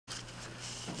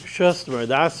Parshas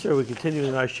Mardasra. We continue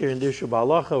in our shir in Dishu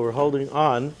Ba'alacha. We're holding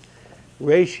on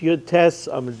Reish Yud Tes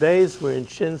Amud Beis. We're in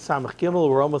Shin Samach Gimel.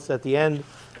 We're almost at the end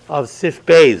of Sif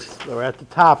Beis. We're at the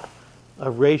top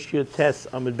of Reish Yud Tes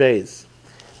Amud Beis.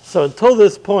 So until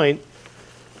this point,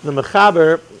 the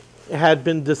Mechaber had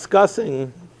been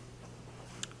discussing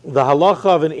the halacha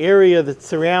of an area that's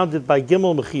surrounded by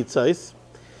Gimel Mechitzos.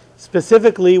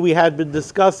 Specifically, we had been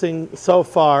discussing so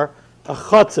far a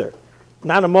chotzer,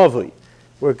 not a mavui.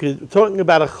 We're talking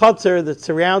about a chotzer that's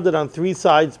surrounded on three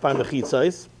sides by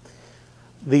mechitzos.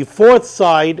 The fourth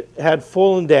side had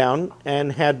fallen down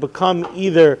and had become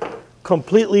either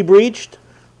completely breached,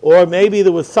 or maybe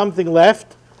there was something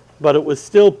left, but it was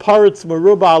still paretz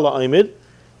meruba ala oimid.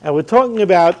 And we're talking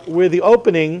about where the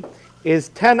opening is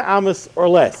 10 amos or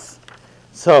less.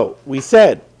 So we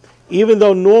said, even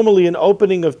though normally an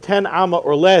opening of 10 amma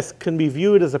or less can be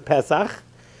viewed as a Pesach,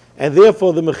 and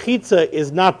therefore the mechitza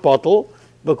is not bottle,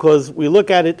 because we look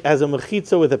at it as a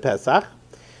mechitza with a Pesach.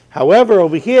 However,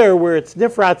 over here, where it's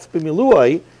nifratz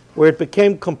b'miluai, where it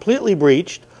became completely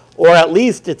breached, or at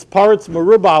least it's paretz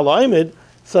meruba al oimid,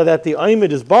 so that the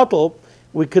oimid is bottle,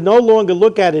 we can no longer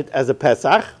look at it as a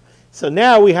Pesach. So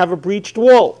now we have a breached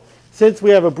wall. Since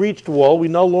we have a breached wall, we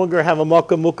no longer have a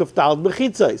makkah mukaf talad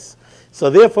mechitzos.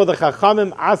 So therefore, the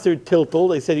Chachamim Aser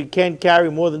Tiltul, they said you can't carry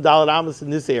more than Dalet Amos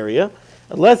in this area,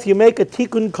 unless you make a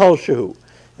Tikkun Kolshehu.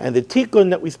 And the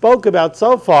Tikkun that we spoke about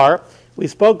so far, we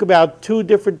spoke about two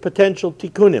different potential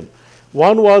Tikkunim.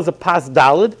 One was a Pas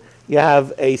Dalet. You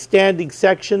have a standing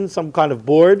section, some kind of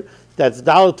board, that's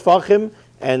Dalet Tvachim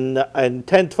and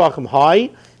 10 Tvachim high.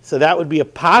 So that would be a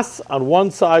Pas on one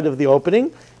side of the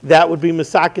opening. That would be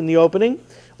Masak in the opening.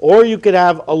 Or you could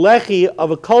have a Lechi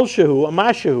of a Kolshehu, a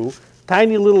Mashehu,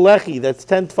 tiny little lechi that's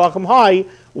 10 tefachim high,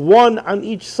 one on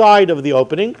each side of the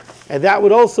opening, and that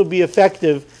would also be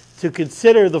effective to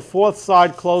consider the fourth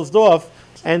side closed off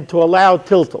and to allow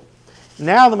tiltul.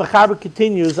 Now the Mechaber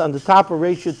continues on the top of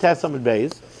Reish Yud Tes Amud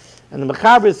Beis, and the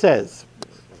Mechaber says,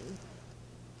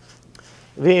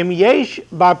 V'im yesh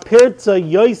ba'pirtza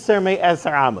yoser me'eser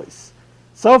amos.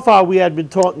 So far we had been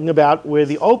talking about where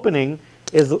the opening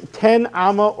is 10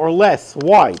 amma or less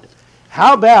wide.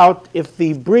 How about if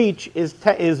the breach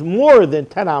is more than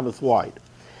 10 amos wide?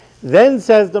 Then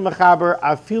says the Mechaber,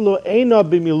 afilu eina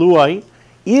b'miluai,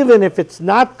 even if it's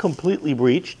not completely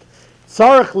breached,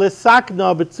 tzarich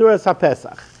l'sakna b'tzuras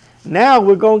hapesach. Now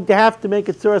we're going to have to make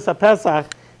a tzuras hapesach.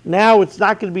 Now it's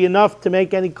not going to be enough to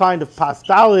make any kind of pas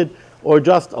dalid or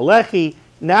just a lechi.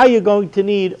 Now you're going to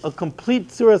need a complete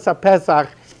tzuras hapesach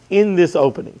in this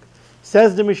opening.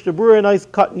 Says the Mishnah Berurah, nice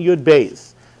cut in Yud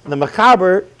Beis. The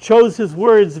Mechaber chose his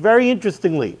words very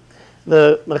interestingly.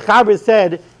 The Mechaber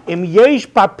said, "Im yesh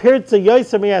ba'pirtza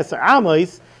yoser me'eser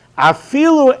amos,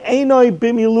 afilu einoi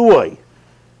b'miluoi."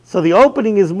 So the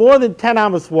opening is more than 10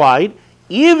 amos wide,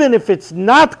 even if it's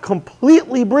not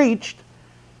completely breached,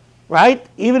 right?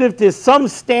 Even if there's some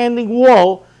standing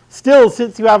wall, still,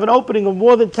 since you have an opening of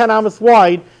more than 10 amos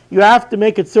wide, you have to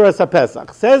make it tzuras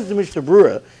hapesach. Says the Mishnah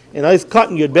Berurah, in nice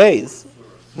cut in Yud Beis,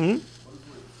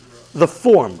 the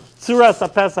form. Tzuras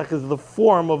HaPesach is the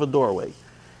form of a doorway.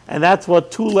 And that's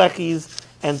what two lechis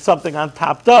and something on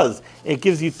top does. It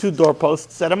gives you two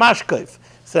doorposts and a mashkaif.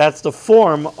 So that's the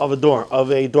form of a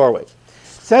doorway.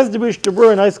 Says the Mishnah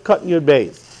Berurah, nice cut in Yud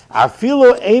Beis.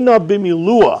 Afilu eina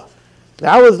b'milua.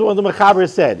 That was what the Mechaber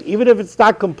said. Even if it's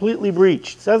not completely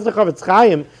breached. Says the Chavetz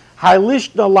Chaim,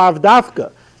 Hailishna lav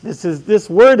dafka. This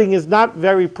wording is not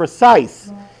very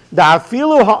precise.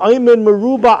 Da'afilu ha'aymin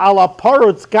meruba ala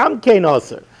parutz gam kein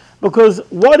aser. Because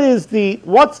what's the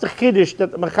chiddush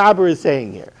that the Mechaber is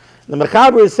saying here? The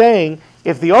Mechaber is saying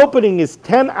if the opening is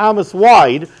 10 amos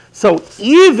wide, so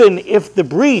even if the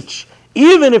breach,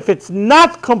 even if it's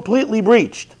not completely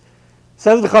breached,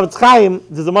 says the Chavetz Chaim,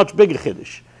 there's a much bigger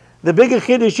chiddush. The bigger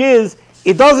chiddush is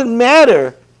it doesn't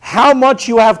matter how much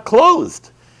you have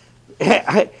closed.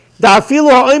 Da'afilu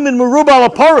ha'aymin meruba ala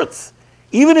parutz.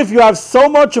 Even if you have so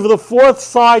much of the fourth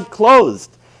side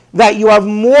closed that you have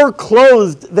more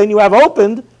closed than you have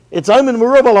opened, it's aymin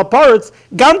meruba laparetz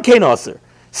gam kein aser.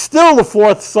 Still, the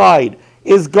fourth side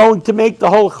is going to make the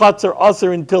whole chatzar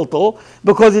aser in tiltul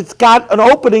because it's got an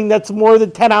opening that's more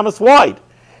than 10 amos wide,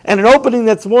 and an opening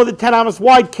that's more than 10 amos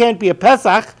wide can't be a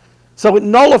pesach, so it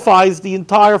nullifies the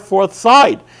entire fourth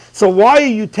side. So why are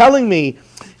you telling me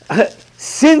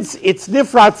since it's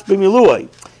nifratz b'miluai?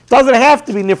 Doesn't have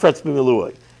to be nifratz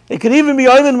b'miluai. It could even be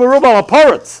aymin meruba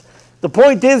laparetz. The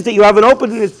point is that you have an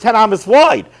opening that's 10 amos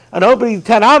wide. An opening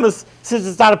 10 amos, since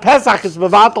it's not a Pesach, it's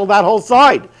mevatel that whole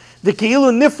side. The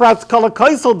ki'ilu nifratz kol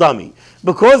ha'kaisel dami.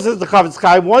 Because it's the Chavetz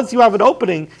Chaim, once you have an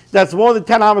opening that's more than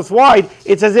 10 amas wide,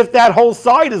 it's as if that whole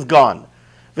side is gone.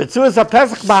 And as far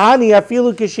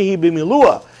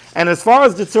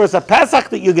as the Tzuras HaPesach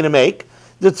that you're going to make,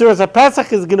 the Tzuras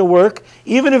HaPesach is going to work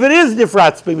even if it is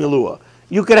Nifratz B'Milua.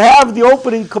 You could have the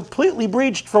opening completely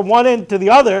breached from one end to the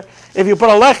other. If you put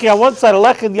a lechi on one side, a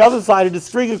lechi on the other side, and a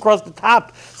string across the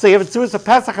top, so you have a Tzuras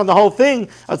HaPesach on the whole thing,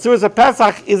 a Tzuras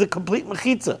HaPesach is a complete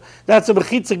mechitza. That's a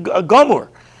mechitza gomor.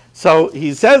 So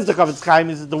he says, the Chavetz Chaim,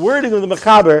 is that the wording of the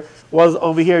Mechaber was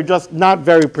over here just not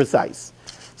very precise.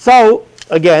 So,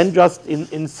 again, just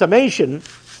in summation,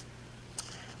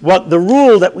 what the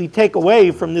rule that we take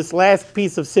away from this last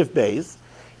piece of Sif Beis,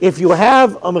 if you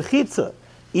have a mechitza,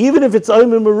 even if it's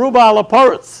Oymen Meruba ala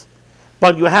Paretz,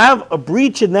 but you have a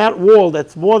breach in that wall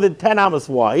that's more than 10 amas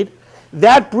wide,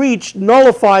 that breach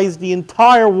nullifies the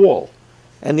entire wall.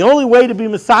 And the only way to be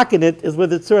masakin it is with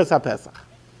the Tzuras HaPesach.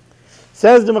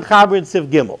 Says the Mechaber in Sif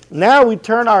Gimel. Now we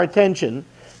turn our attention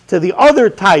to the other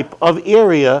type of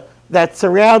area that's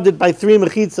surrounded by three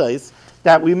mechitzas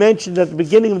that we mentioned at the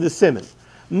beginning of the Siman.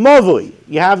 Mavui,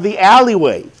 you have the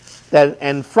alleyway,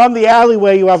 and from the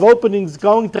alleyway you have openings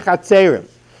going to Chatzerim.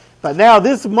 But now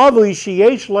this mavui,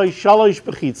 sheyesh lo shalosh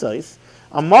bechitzos,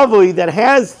 a mavui that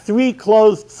has three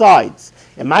closed sides.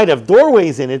 It might have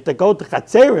doorways in it that go to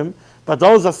Chatzerim, but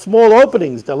those are small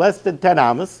openings, they're less than 10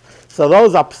 amas, so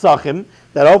those are psachim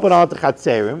that open onto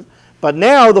Chatzerim. But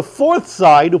now the fourth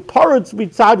side, uparetz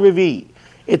mitzad revi,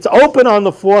 it's open on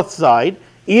the fourth side,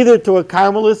 either to a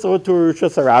Carmelis or to a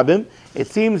Rishus Harabim. It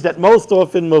seems that most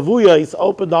often Mavuya is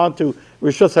opened onto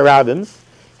Rishus Harabim.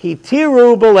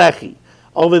 Hitiru belechi.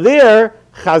 Over there,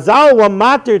 Chazal wa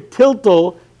mater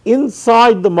tiltal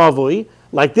inside the Mavui.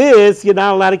 Like this, you're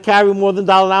not allowed to carry more than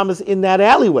Daled Amas in that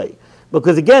alleyway.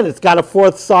 Because again, it's got a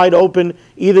fourth side open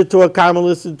either to a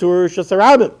Carmelis or to a Rishus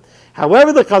Harabim.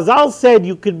 However, the Chazal said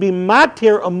you could be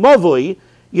mater a Mavui.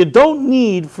 You don't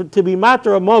need to be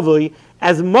mater a Mavui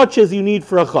as much as you need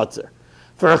for a Chotzer.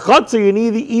 For a Chotzer, you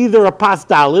need either a pas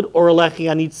dalid or a lechi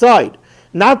on each side.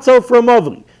 Not so for a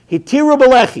Mavli. Hitiru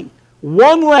b'lechi.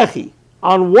 One lechi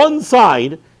on one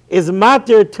side is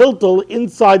mater tiltal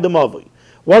inside the Mavli.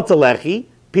 What's a lechi?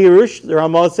 Pirush, the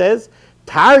Ramah says,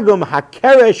 Targum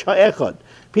hakeresh ha'echad.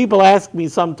 People ask me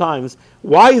sometimes,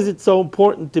 why is it so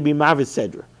important to be Mavis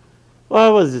Sedra?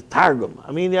 Well, what is it? Targum.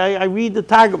 I mean, I read the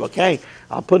Targum, okay?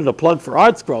 I'll put in a plug for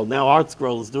Art Scroll. Now Art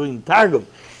Scroll is doing the Targum.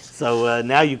 So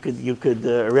now you could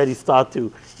already start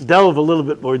to delve a little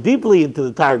bit more deeply into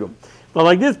the Targum. But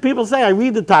like this, people say, I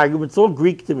read the Targum. It's all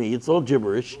Greek to me. It's all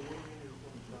gibberish.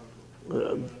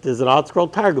 There's an Art Scroll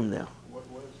Targum now. What is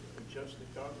it? Just the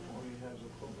Targum, or it has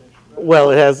a Chumash?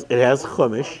 Well, it has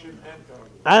Chumash.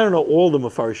 I don't know all the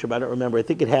Mefarshim. I don't remember. I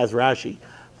think it has Rashi,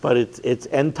 but it's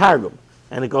en Targum,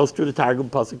 and it goes through the Targum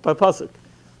pasuk by pasuk.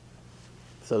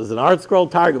 So there's an Art Scroll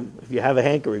Targum if you have a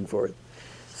hankering for it.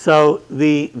 So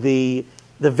the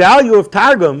value of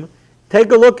Targum,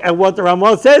 take a look at what the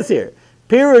Ramah says here.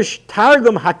 Pirush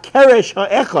Targum hakeresh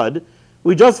ha'echad.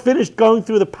 We just finished going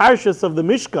through the parshas of the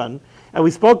Mishkan, and we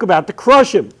spoke about the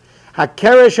Krushim.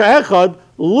 Hakeresh ha'echad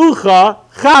lucha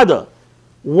chada.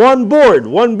 One board,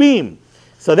 one beam.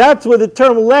 So that's where the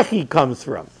term lechi comes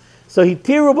from. So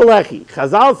hitiru b'lechi.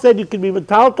 Chazal said you can be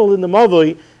metaltal in the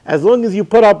mavui as long as you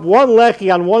put up one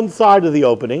lechi on one side of the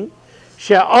opening.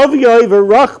 She'avyoy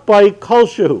v'rach by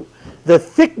kolshu. The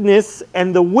thickness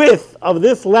and the width of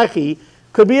this lechi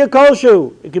could be a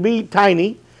kolshu. It could be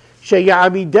tiny.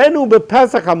 She'ya'amidenu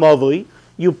b'pesach ha'mavui.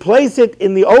 You place it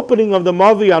in the opening of the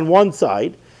mavui on one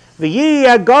side. V'yi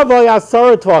yagavoy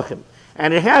asara tvachim.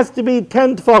 And it has to be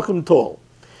 10 tvachim tall.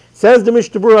 Says the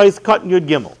Mishnah Berurah is cut in Yud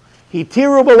Gimel.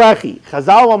 Hitiru b'lechi.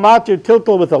 Chazal amatir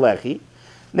tiltal with a lechi.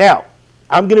 Now,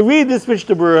 I'm going to read this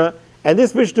Mishnah Berurah, and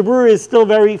this Mishnah Berurah is still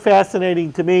very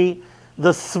fascinating to me.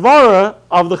 The svara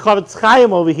of the Chavetz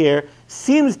Chaim over here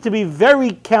seems to be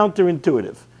very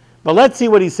counterintuitive. But let's see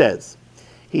what he says.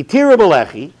 Hitiru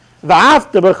b'lechi.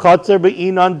 V'afta b'chotzer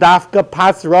b'inon dafka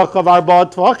pas rochav arba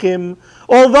tvachim.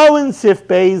 Although in Sif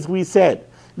Beis we said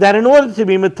that in order to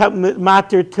be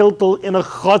mater tiltal in a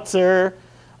chotzer,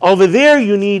 over there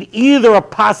you need either a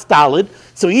pas dalid,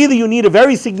 so either you need a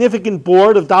very significant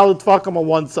board of dalid tvakim on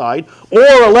one side, or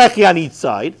a lechi on each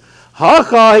side.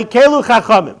 Hacha hekelu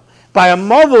chachamim. By a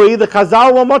mavui, the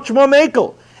chazal were much more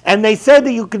makel, and they said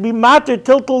that you could be mater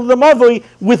tiltal the mavui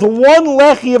with one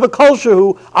lechi of a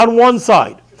kolshahu on one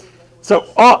side. So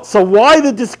why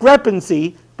the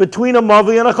discrepancy between a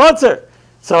mavui and a chotzer?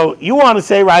 So you want to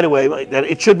say right away that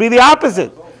it should be the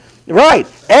opposite, right?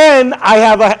 And I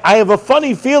have a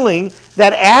funny feeling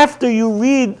that after you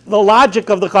read the logic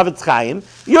of the Chavetz Chaim,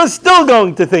 you're still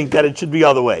going to think that it should be the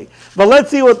other way. But let's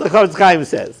see what the Chavetz Chaim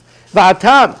says.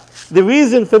 V'atam, the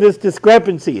reason for this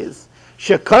discrepancy is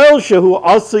shekol shehu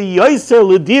also yoiser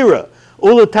l'dira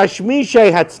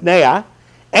u'letashmishay hatznea,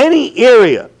 any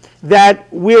area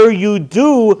that where you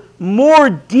do more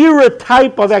dira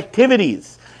type of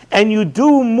activities and you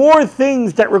do more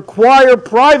things that require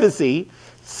privacy,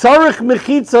 sarich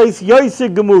mechitzos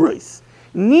yoiser gemuros,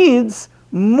 needs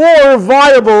more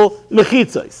viable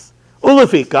mechitzos.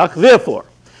 Ulefikach, therefore,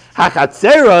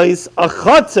 hachatzeros a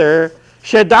chatzer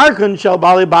shedarkon shel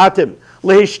bali batim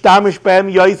lehishtamish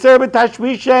behem yoiser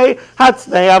betashmishay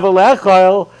hatznei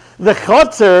avalechol. The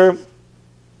chatzer,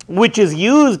 which is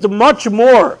used much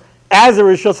more as a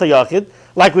rishus hayachid,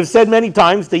 like we've said many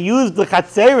times, they used the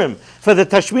chatzerim for the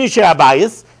tashmishay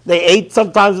abayis. They ate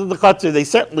sometimes in the chatzer. They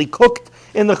certainly cooked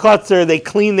in the chatzer. They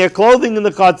cleaned their clothing in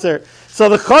the chatzer. So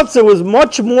the chatzer was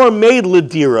much more made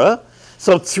l'dira.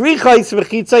 So tzrichais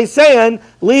v'chitzais seyan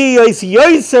liyos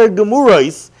yoiser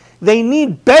gemuros. They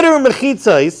need better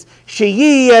mechitzos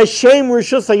sheyi shem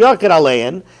rishus hayachid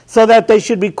alein, so that they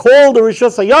should be called a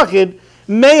rishus hayachid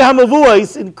mei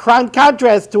hamavuos, in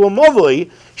contrast to a mavui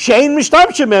shein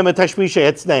mishtabshem mem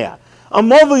tashmishay etznea. A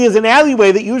mavui is an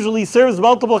alleyway that usually serves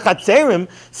multiple chatzerim,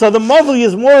 so the mavui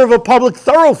is more of a public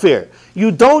thoroughfare.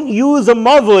 You don't use a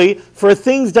mavui for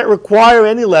things that require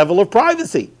any level of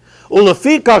privacy.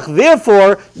 Ulefikach,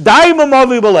 therefore, daim a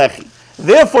mavui belechi.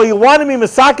 Therefore, you want to be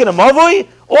masakin a mavui,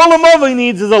 all a mavui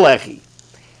needs is a lechi.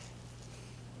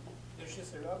 The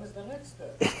Shisharam is the next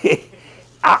step.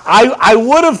 I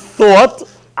would have thought,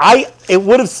 it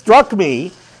would have struck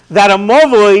me that a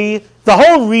mavui, the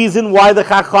whole reason why the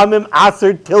Chachamim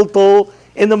aser tiltul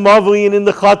in the mavui and in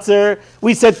the chatzer,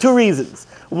 we said two reasons.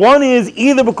 One is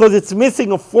either because it's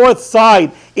missing a fourth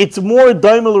side, it's more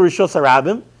daimel rishos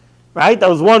harabim, right? That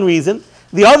was one reason.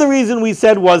 The other reason we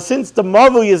said was since the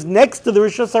mavui is next to the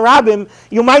rishos harabim,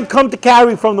 you might come to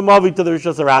carry from the mavui to the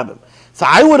rishos harabim. So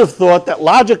I would have thought that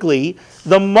logically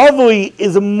the mavui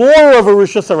is more of a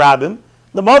rishos harabim.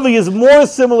 The mavui is more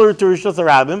similar to rishos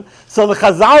harabim, so the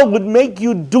Chazal would make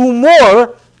you do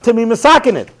more to be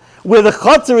masakin it. Where the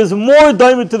chatzer is more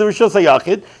daimel to the rishos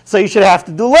hayachid, so you should have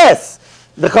to do less.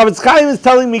 The Chavetz Chaim is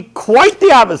telling me quite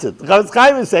the opposite. The Chavetz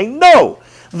Chaim is saying, no,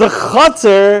 the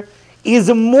chatzer is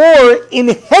more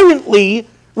inherently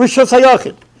rishos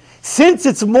hayachid. Since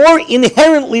it's more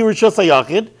inherently rishos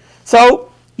hayachid, so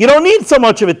you don't need so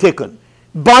much of a tikkun.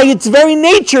 By its very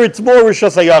nature, it's more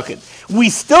rishos hayachid. We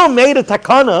still made a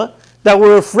takana that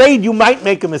we're afraid you might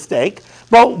make a mistake,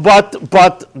 but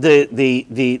the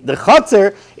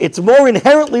chatzer, it's more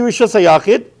inherently rishos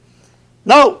hayachid.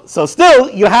 No, so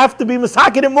still, you have to be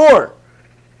masakin it more.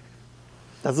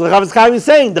 That's what the Chavetz Chaim is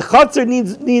saying. The chatzer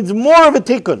needs more of a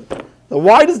tikkun. So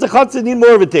why does the chatzer need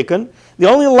more of a tikkun? The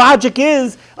only logic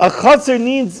is a chatzer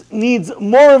needs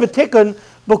more of a tikkun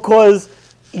because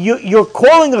you're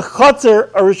calling a chatzer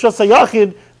a rishos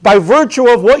hayachid by virtue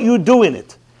of what you do in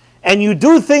it. And you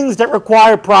do things that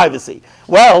require privacy.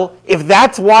 Well, if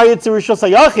that's why it's a rishos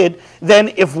hayachid,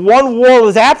 then if one wall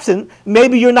is absent,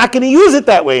 maybe you're not going to use it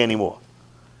that way anymore.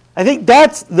 I think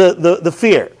that's the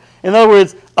fear. In other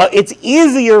words, it's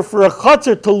easier for a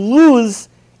chatzer to lose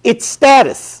its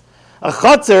status. A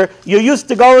chatzer, you're used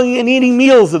to going and eating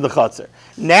meals in the chatzer.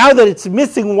 Now that it's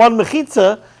missing one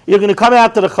mechitza, you're going to come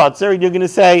out to the chatzer and you're going to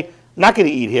say, I'm not going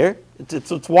to eat here.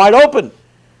 It's wide open.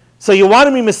 So you want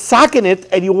to be masakin it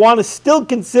and you want to still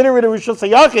consider it a rishos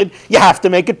hayachid, you have to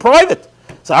make it private.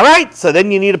 So all right, so then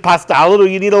you need a pastalit or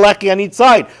you need a lechi on each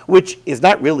side, which is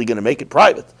not really going to make it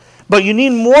private. But you need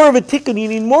more of a tikkun, you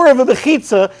need more of a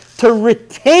bechitza to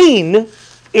retain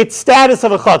its status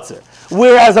of a chatzer.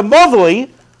 Whereas a mavui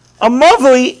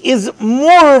is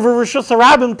more of a rishos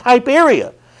harabim type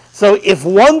area. So if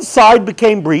one side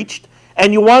became breached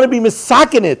and you want to be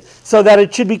misakin it so that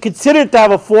it should be considered to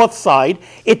have a fourth side,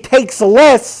 it takes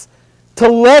less to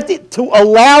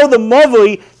allow the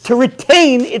mavui to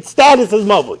retain its status as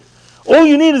mavui. All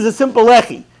you need is a simple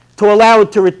lechi to allow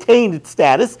it to retain its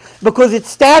status, because its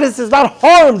status is not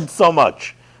harmed so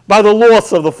much by the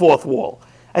loss of the fourth wall.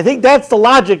 I think that's the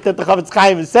logic that the Chavetz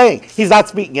Chaim is saying. He's not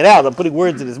speaking it out. I'm putting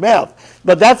words in his mouth.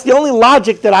 But that's the only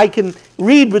logic that I can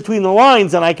read between the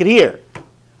lines and I can hear.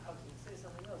 I was going to say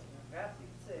something else. Perhaps you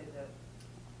could say that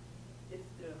if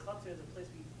the chatzer is a place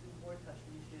where you do more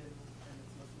tashmishin and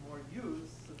it's much more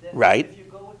used, so then Right. if you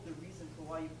go with the reason for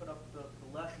why you put up the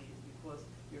lechi is because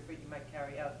you're afraid you might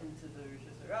carry out into the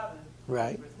rishos harabim,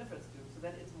 Right. where it's nifetz to, so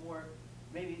then it's more,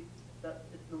 maybe the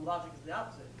logic is the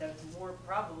opposite, that it's more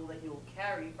probable that you'll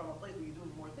carry from a place where you're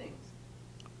doing more things.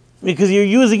 Because you're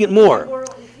using it more.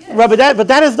 Right, but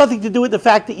that has nothing to do with the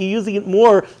fact that you're using it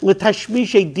more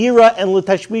l'tashmishe dira and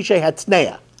l'tashmishe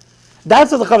hatzneya.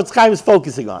 That's what the Chavetz Chaim is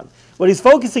focusing on. What he's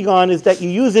focusing on is that you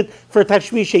use it for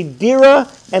tashmishe dira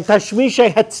and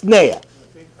tashmishe hatzneya. I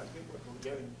think what we're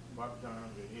getting bogged down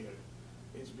over here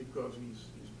is because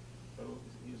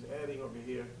he's adding over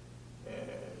here,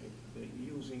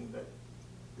 using that.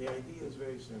 The idea is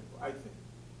very simple. I think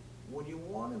when you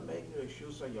want to make a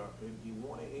Reshus HaYachid, you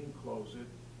want to enclose it.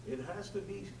 It has to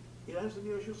be a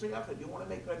Reshus HaYachid. You want to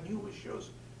make a new Reshus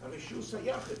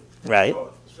HaYachid. Right.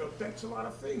 So it takes a lot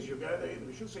of things. You got a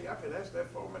Reshus HaYachid has to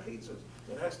have 4 mechitzas.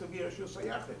 It has to be a Reshus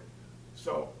HaYachid.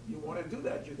 So you want to do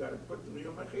that, you got to put the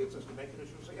real mechitzas to make it a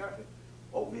Reshus HaYachid.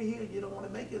 Over here, you don't want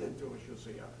to make it into a Reshus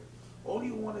HaYachid. All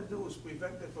you want to do is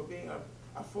prevent it from being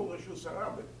a full Reshus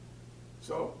HaRabbi.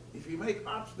 So if you make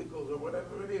obstacles or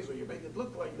whatever it is, or you make it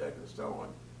look like that and so on,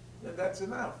 then that's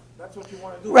enough. That's what you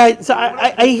want to do. Right. So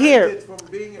I hear,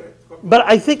 but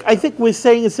I think we're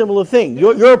saying a similar thing.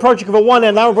 You're approaching from one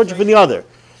end, I'm approaching from the other,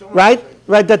 right?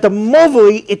 Right. That the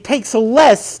movli, it takes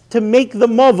less to make the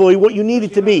movli what you need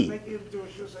it to be.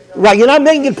 Right. You're not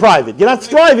making it private. You're not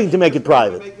striving to make it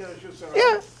private.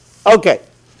 Yeah. Okay.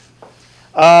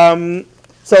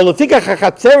 So lefikach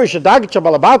hachatzer shadagit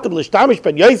shabalabatim l'shtamish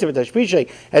ben Yosef v'tashpishay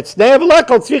et snei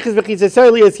v'lekol tzvichis v'chiseser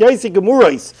li'es Yosef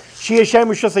gemuros shi Hashem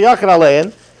Reshus HaYachid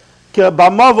alein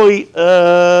b'mavoi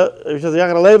Reshus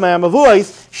HaYachid alein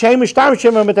ma'amavuos shem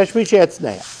mishtamishem v'tashpishay et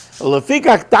snei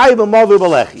lefikach tai b'mavoi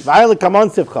b'lechi v'ayel kamon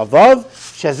sivchavav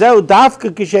shezeu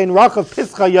dafka kishein rachav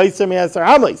pischa Yosef me'aser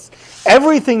amos.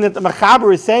 Everything that the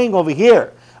Mechaber is saying over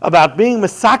here about being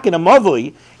masakin a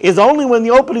mavoi is only when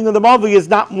the opening of the mavoi is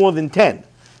not more than 10.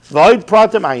 V'oid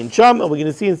pratim ayin sham, and we're going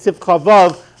to see in Sif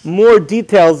Chavav more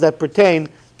details that pertain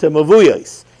to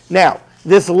mavuyos. Now,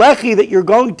 this lechi that you're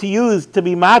going to use to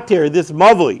be matir, this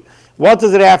mavui, what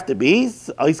does it have to be?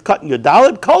 He's cutting your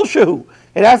dalit kol shehu.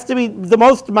 It has to be the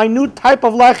most minute type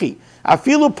of lechi.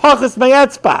 Afilu pachas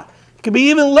me'etzba. It can be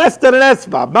even less than an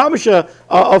etzba. Mamash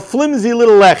a flimsy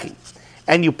little lechi.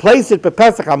 And you place it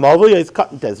bepesach hamavui, he's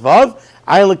cutting tezvav.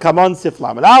 Ayla Kamon Sif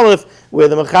Lamed Aleph, where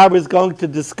the Mechaber is going to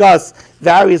discuss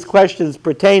various questions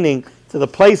pertaining to the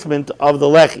placement of the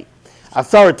lechi.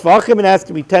 Asar Tvachim, it has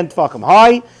to be 10 Tvachim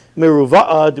high.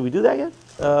 Miruva, did we do that yet?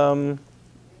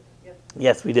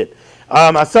 Yes, we did.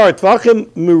 Asar Tvachim,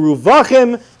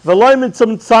 Miruvachim, Veloim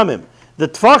Tzamim. The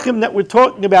Tvachim that we're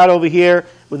talking about over here,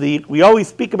 we always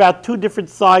speak about 2 different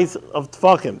sizes of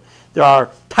Tvachim. There are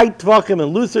tight tvachim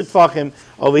and looser tvachim.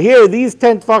 Over here, these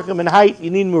 10 tvachim in height, you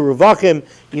need meruvachim.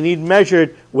 You need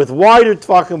measured with wider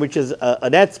tvachim, which is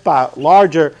an etzpa,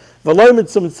 larger. V'lo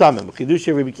mitzum tzamim.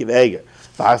 Chidusha Rabbi Kiva Eger.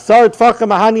 V'asar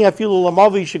tvachim ahani afilu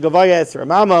lamavi shegavaya eser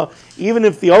amama. Even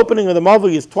if the opening of the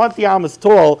mavi is 20 amas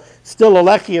tall, still a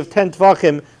lechi of 10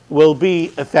 tvachim will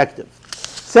be effective.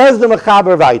 Says the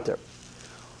Mechaber Vayter.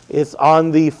 It's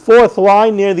on the 4th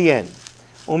line near the end.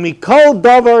 Umikol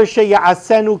davar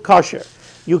sheyasenu kosher.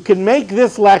 You can make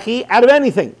this lechi out of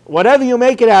anything. Whatever you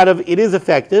make it out of, it is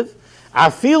effective.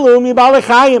 Afilu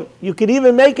mibalechayim. You can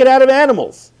even make it out of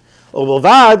animals.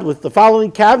 Ubilvad, with the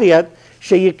following caveat,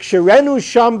 sheyiksherenu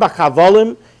sham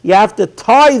b'chavolim. You have to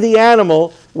tie the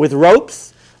animal with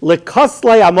ropes.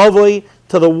 Lekosle amavoi,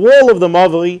 to the wall of the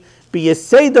mavoi.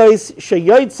 B'yesedos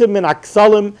sheyotzim min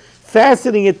aksalim,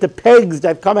 fastening it to pegs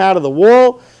that come out of the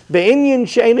wall. Be'inyan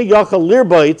she'ena yachal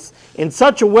lirboitz, in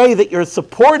such a way that you're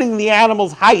supporting the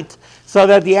animal's height so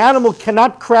that the animal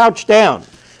cannot crouch down.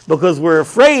 Because we're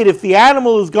afraid if the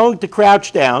animal is going to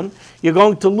crouch down, you're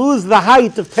going to lose the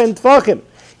height of 10 tfachim.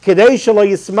 Kedei shelo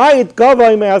yismayit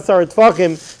gavai me'asar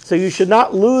tfachim, so you should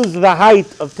not lose the height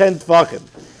of 10 tfachim.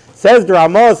 Says the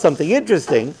Ramah something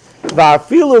interesting,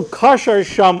 va'afilu kashar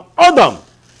sham adam,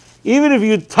 even if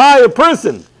you tie a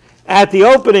person at the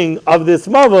opening of this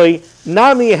mavoi,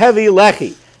 nami heavy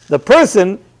lechi. The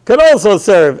person could also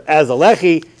serve as a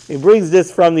lechi. He brings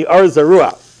this from the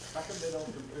Arzaruah. How come they don't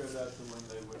compare that to when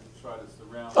they would try to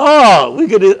surround? Oh, we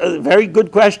could a very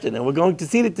good question, and we're going to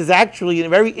see that there's actually a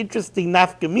very interesting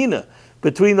nafkamina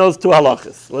between those 2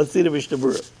 halachas. Let's see the Mishnah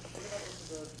Berurah. The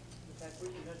fact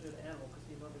where you measure the animal, because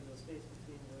you know there's no space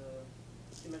between the,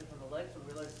 you measure from the legs, from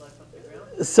the legs like something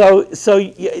around. So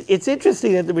it's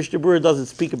interesting that the Mishnah Berurah doesn't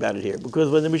speak about it here, because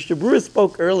when the Mishnah Berurah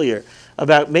spoke earlier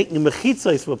about making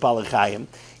mechitzos for palachayim,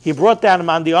 he brought down a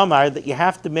Mandi Omar that you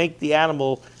have to make the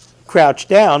animal crouch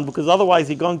down, because otherwise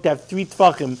you're going to have 3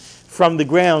 tfachim from the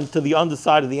ground to the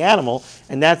underside of the animal,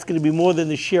 and that's going to be more than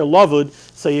the sheer lavud,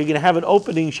 so you're going to have an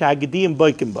opening shagadim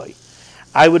boikim boy.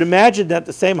 I would imagine that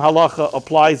the same halacha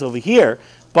applies over here,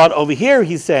 but over here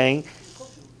he's saying,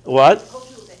 what?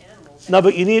 No,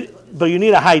 but you need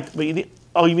a height. But you need.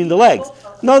 Oh, you mean the legs?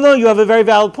 No, you have a very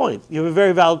valid point. You have a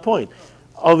very valid point.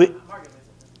 Over,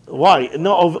 why?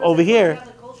 No, over here.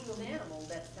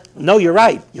 No, you're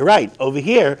right. You're right. Over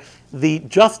here,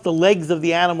 just the legs of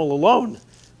the animal alone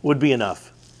would be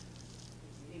enough.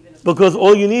 Because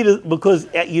all you need is,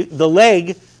 the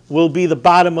leg will be the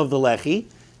bottom of the lechi,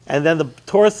 and then the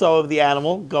torso of the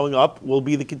animal going up will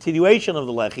be the continuation of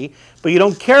the lechi, but you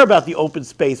don't care about the open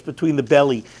space between the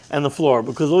belly and the floor,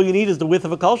 because all you need is the width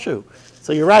of a kol shoe.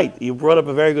 So you're right. You brought up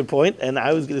a very good point, and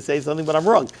I was going to say something, but I'm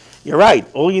wrong. You're right.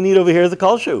 All you need over here is a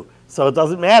kol shoe, so it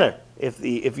doesn't matter if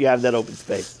you have that open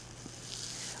space.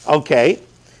 Okay,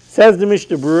 says the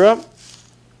Mishnah Berurah,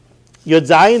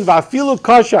 Yodzayin vafilu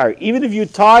koshar, even if you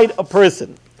tied a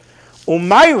person,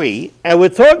 umayri, and we're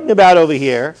talking about over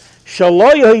here,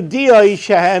 shalo yohidiyai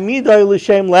shehamidai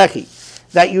l'shem lechi,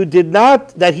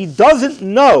 that he doesn't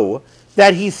know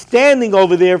that he's standing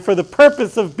over there for the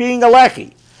purpose of being a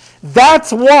lechi.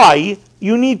 That's why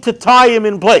you need to tie him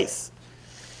in place.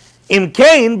 Im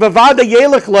kain bavada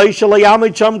yelech loy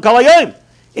shalayamid sham kalayim.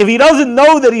 If he doesn't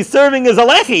know that he's serving as a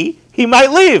lechi, he might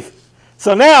leave.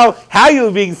 So now, how are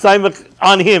you being simach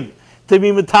on him to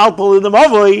be metalpal in the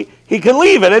mavoi? He can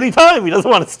leave at any time. He doesn't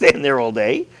want to stand there all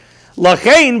day.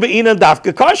 Lachein be'inan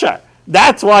dafka kosher.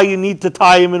 That's why you need to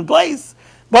tie him in place.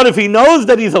 But if he knows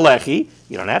that he's a lechi,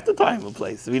 you don't have to tie him in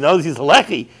place. If he knows he's a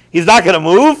lechi, he's not going to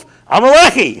move. I'm a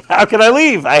lechi. How can I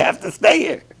leave? I have to stay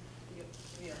here.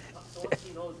 So once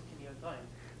he knows, can you untie him?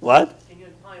 What? Can you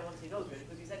untie him once he knows already?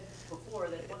 Because you said before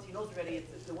that once he knows already,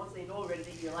 it's the once they know already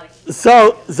that you're like.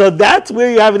 So that's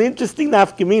where you have an interesting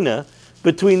nafkamina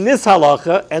between this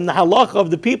halacha and the halacha of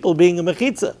the people being a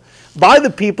mechitza. By the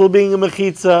people being a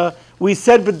mechitza, we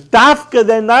said, but dafka,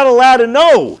 they're not allowed to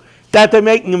know that they're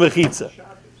making a mechitza.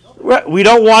 We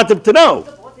don't want them to know.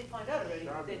 But once they find out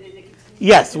already, they can.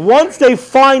 Yes, once they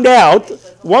find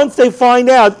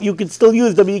out, you can still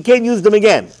use them, you can't use them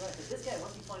again. Right, but this guy,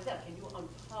 once he finds out, can you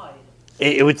untie?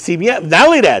 It would seem, yeah. Not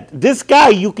only that, this guy,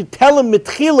 you could tell him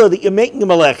mitchila that you're making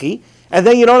him a lechi, and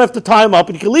then you don't have to tie him up,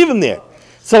 and you can leave him there.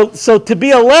 So to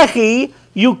be a lechi,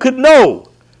 you could know.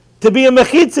 To be a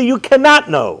mechitza, you cannot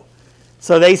know.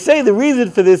 So they say the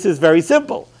reason for this is very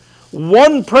simple.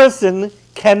 One person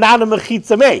cannot a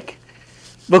mechitza make.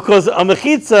 Because a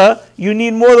mechitza, you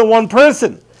need more than one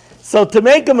person. So to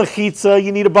make a mechitza,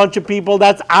 you need a bunch of people.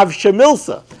 That's av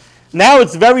shemilsa. Now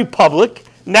it's very public.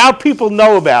 Now people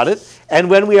know about it. And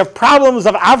when we have problems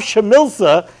of av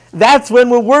shemilsa, that's when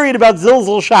we're worried about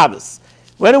zilzal Shabbos.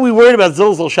 When are we worried about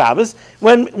zilzal Shabbos?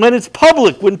 When it's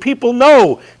public, when people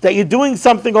know that you're doing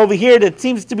something over here that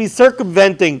seems to be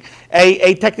circumventing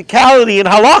a technicality in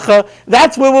halacha,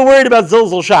 that's where we're worried about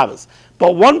zilzal Shabbos.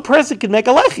 But one person can make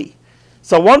a lechi.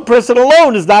 So one person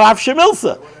alone is not av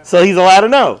shemilsa. So he's allowed to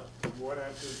know. What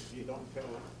happens if you don't tell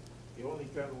him? You only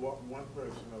tell one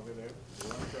person over there. You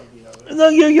don't tell the other. No,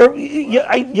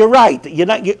 you're right.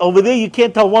 Over there you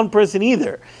can't tell one person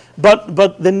either. But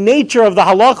the nature of the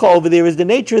halacha over there is the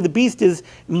nature of the beast is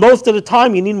most of the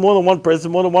time you need more than one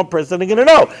person are going to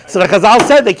know. So the Chazal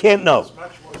said they can't know. It's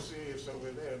much more serious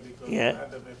over there because Yeah. you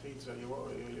had the mechitza,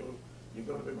 you're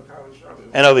going to be Mechal Shabbos.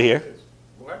 And over here?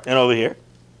 What? And over here?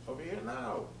 Over here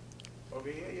now. Over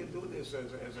here you do this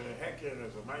as a hacker,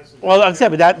 as a mice. Well, like I said,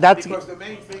 but that's because the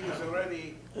main thing is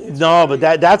already. no, but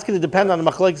that's going to depend on the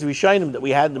machlekes Rishonim that we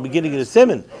had in the beginning of the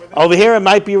Siman. Over here, it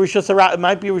might be Rishus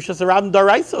Harabim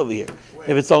Daraisa over here.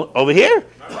 If it's over here,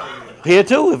 here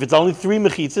too. If it's only 3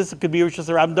 mechitzas, it could be Rishus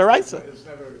Harabim Daraisa. It's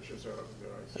never Rishus Harabim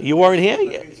Daraisa. You weren't here.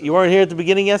 You weren't here at the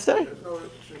beginning yesterday. There's no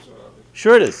Rishus Harabim.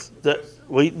 Sure, it is.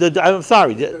 I'm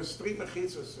sorry. There's 3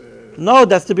 mechitzas. No,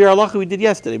 that's the Bir Halacha we did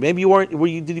yesterday. Maybe you weren't.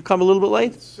 Did you come a little bit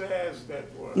late? It says that.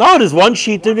 No, there's one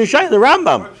sheet in the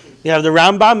Rambam. You have the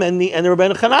Rambam and the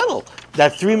Rabbeinu Chananel.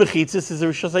 That 3 mechitzas is a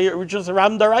Rishus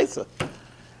Harabim Daraisa.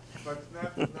 But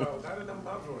not in the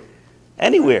Mavoi.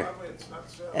 Anywhere.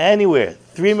 Anywhere.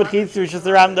 3 mechitzas Rishus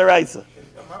Harabim Daraisa.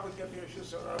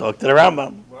 Talk to the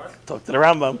Rambam. What? Talk to the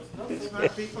Rambam. It's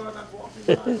not people are not walking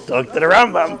by. Talk to the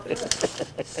Rambam.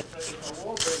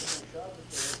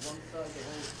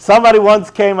 Somebody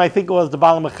once came, I think it was the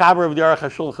Baal Mechaber of the Aruch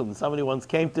HaShulchan. Somebody once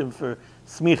came to him for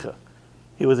smicha.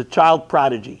 He was a child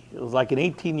prodigy. It was like an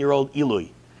 18-year-old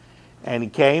Ilui. And he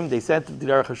came, they sent him to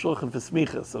the Aruch HaShulchan for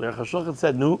smicha. So the Aruch HaShulchan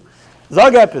said, "Nu,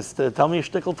 zog epis, tell me a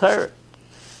shtickle Torah."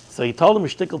 So he told him a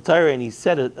shtickle Torah, and he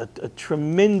said a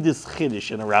tremendous chiddush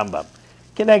in a Rambam.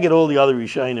 Can I get all the other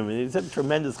Rishonim? And he said a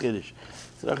tremendous chiddush.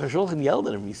 So the Aruch HaShulchan yelled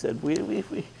at him. He said, where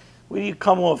do you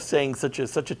come off saying such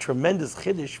a tremendous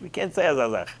chiddush? We can't say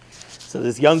azazach. So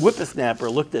this young whippersnapper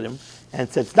looked at him and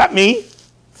said, "It's not me,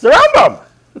 it's the Rambam.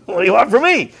 What do you want from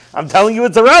me? I'm telling you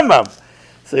it's a Rambam."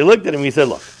 So he looked at him and he said,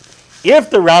 "Look, if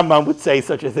the Rambam would say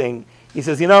such a thing, he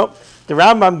says, the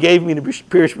Rambam gave me the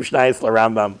Pirush Mishnayos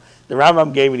LaRambam. The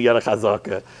Rambam gave me the Yad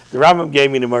HaChazaka. The Rambam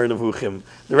gave me the Moreh Nevuchim.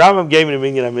 The Rambam gave me the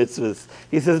Minyan HaMitzvahs.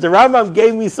 He says, the Rambam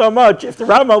gave me so much, if the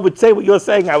Rambam would say what you're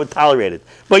saying, I would tolerate it.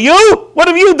 But you? What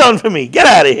have you done for me? Get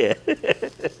out of here.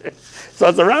 So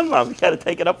it's a Rambam. You got to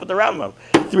take it up with the Rambam.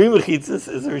 3 mechitzas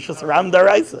is a Rishus Ram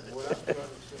Daraisa.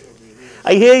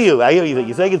 I hear you.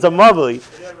 You're saying it's a mavli.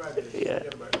 Yeah.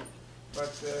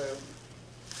 But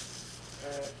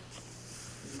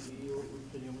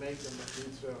can you make a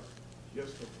mechitza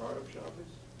just for part of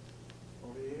Shabbos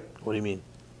over here? What do you mean?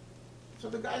 So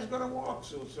the guy's going to walk.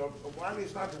 So while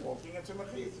he's not walking, it's a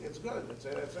mechitza. It's good. It's a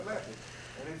lechi.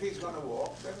 And if he's going to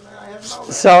walk, then I have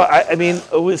no. So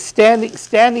with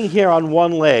standing here on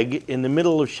one leg in the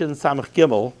middle of Shin Samach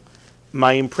Gimel,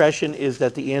 my impression is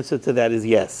that the answer to that is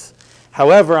yes.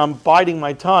 However, I'm biding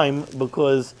my time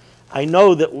because I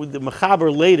know that the Mechaber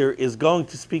later is going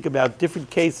to speak about different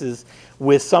cases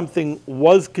where something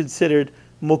was considered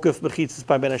mukaf mechitzas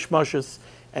by ben hashmashos,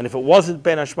 and if it wasn't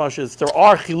ben hashmashos, there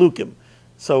are chilukim.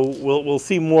 So we'll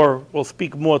see more. We'll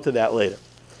speak more to that later.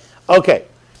 Okay,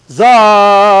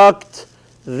 Zakt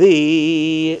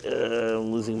the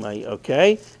losing my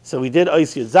okay. So we did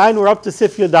Ois Yud Zayin. We're up to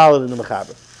Sif Yud Daled in the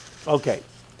Mechaber. Okay.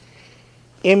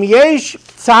 Im yesh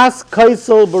tzas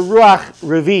kaisel beruach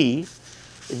revi,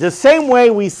 the same way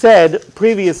we said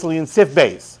previously in Sif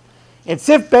Beis. In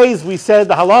Sif Beis we said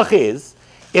the halach is,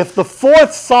 if the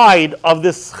fourth side of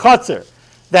this chutzner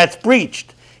that's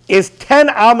breached is 10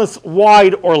 amos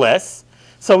wide or less,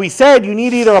 so we said you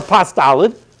need either a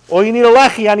pastalid or you need a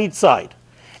lechi on each side.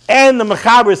 And the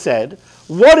Mechaber said,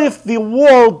 what if the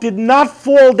wall did not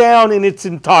fall down in its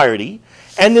entirety,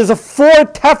 and there's a 4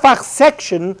 tefach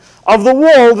section of the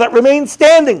wall that remains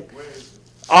standing,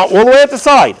 all the way at the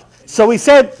side. So we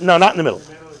said, no, not in the middle.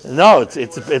 No,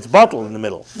 it's bottle in the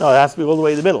middle. No, it has to be all the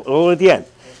way in the middle, all the way at the end.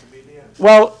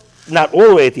 Well, not all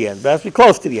the way at the end, but it has to be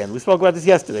close to the end. We spoke about this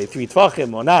yesterday, 3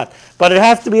 tefachim or not, but it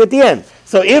has to be at the end.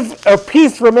 So if a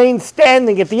piece remains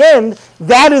standing at the end,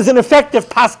 that is an effective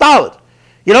pastalid.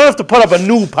 You don't have to put up a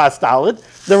new pastalid.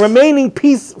 The remaining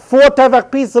piece, 4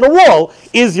 tefach piece of the wall,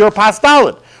 is your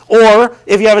pastalid. Or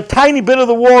if you have a tiny bit of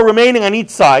the wall remaining on each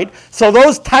side, so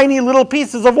those tiny little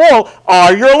pieces of wall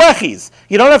are your lechis.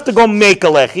 You don't have to go make a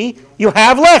lechi. You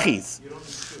have lechis. You don't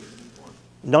need 2. You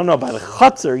need 1. No, by the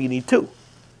chutzner you need 2.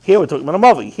 Here we're talking about a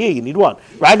mavi. Here you need 1.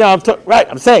 Right now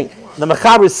I'm saying the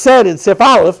Mechaber said in Sif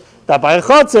Aleph that by a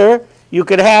chutzner you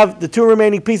could have the 2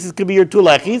 remaining pieces could be your 2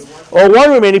 lechis, or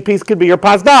 1 remaining piece could be your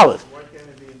pasdalit. Why can't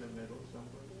it be in the middle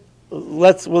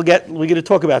somewhere? We're going to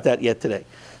talk about that yet today.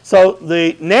 So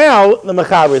now the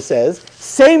Mechaber says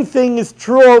same thing is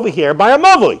true over here by a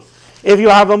mavui. If you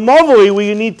have a mavui where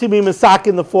you need to be masak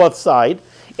in the 4th side,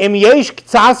 im yesh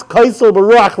k'tzas kaisel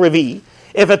beruach revi,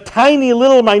 if a tiny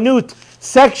little minute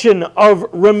section of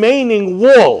remaining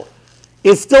wall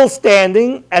is still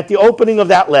standing at the opening of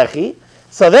that lechi,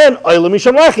 so then oila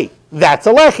misham lechi, that's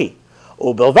a lechi.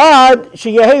 Ubelvad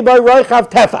sheyehi by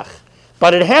roichav tefach,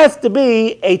 but it has to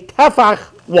be a tefach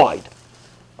wide.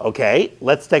 Okay,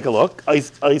 let's take a look.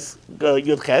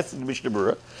 Yud Ches in Mishnah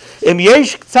Berurah. Im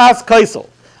yesh k'tzas kaisel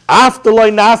after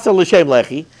loy nasa l'shem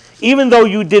lechi, even though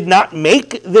you did not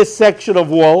make this section of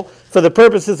wall for the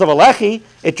purposes of a lechi,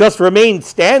 it just remained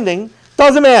standing.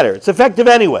 Doesn't matter. It's effective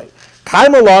anyway.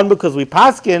 Kaim alon, because we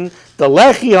paskin the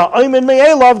lechi ha'oimen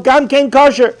me'elav gam ken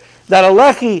kosher, that a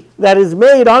lechi that is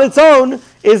made on its own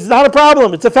is not a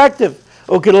problem. It's effective.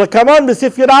 Ukidlakaman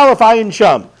b'sif yud aleph ayin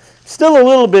sham. Still a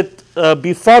little bit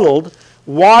befuddled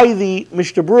why the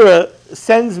Mishnah Berurah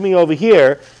sends me over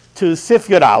here to Sif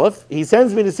Yud Aleph. He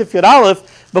sends me to Sif Yud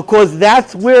Aleph because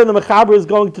that's where the Mechaber is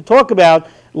going to talk about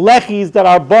lechis that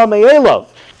are ba me'elav.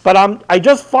 But I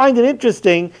just find it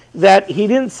interesting that he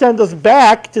didn't send us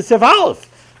back to Sif Aleph,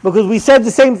 because we said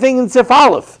the same thing in Sif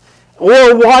Aleph.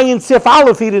 Or why in Sif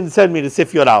Aleph he didn't send me to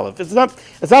Sif Yud Aleph. It's not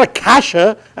a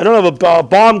kasha. I don't have a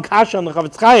bomb kasha on the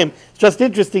Chavetz Chaim. It's just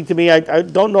interesting to me. I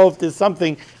don't know if there's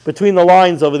something between the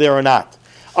lines over there or not.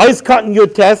 Ois Katan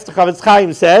Yud Tes, the Chavetz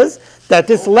Chaim says that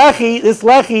this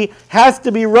lechi has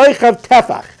to be roichav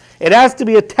tefach. It has to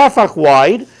be a tefach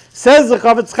wide. Says the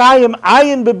Chavetz Chaim,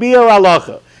 ayin b'biur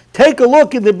halacha. Take a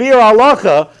look in the biur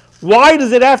halacha. Why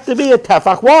does it have to be a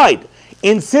tefach wide?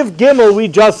 In Sif Gimel we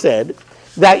just said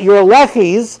that your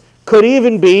lechis could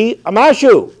even be a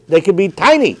mashu. They could be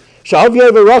tiny. So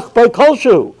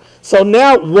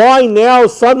now, why now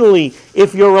suddenly,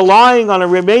 if you're relying on a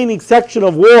remaining section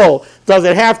of wall, does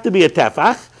it have to be a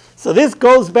tefach? So this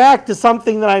goes back to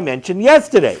something that I mentioned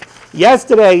yesterday.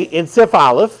 Yesterday in Sif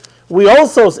Aleph, in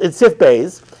Sif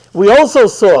Beis, we also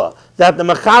saw that the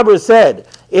Mechaber said,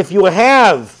 if you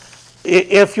have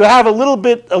a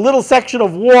little section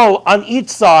of wall on each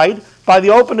side by the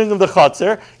opening of the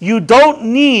chutzner, you don't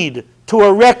need to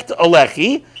erect a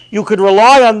lechi. You could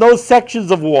rely on those sections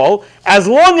of wall as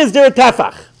long as they're a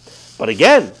tefach. But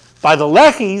again, by the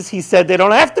lechis, he said they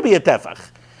don't have to be a tefach.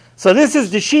 So this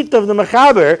is the sheet of the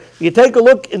Mechaber. You take a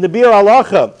look in the Bir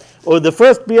Halacha, or the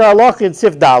first Bir Halacha in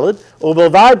Sif Daled, or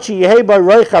Belvad Sheyehei Bar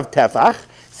Roichav Tefach,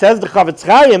 says the Chavetz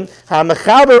Chaim,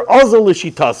 HaMechaber Ozel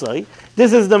L'Shitasai.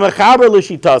 This is the Mechaber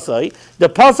L'Shitasai. The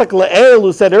Pasuk Le'el,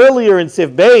 who said earlier in Sif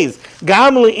Beis,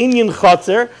 Gam Le'inyin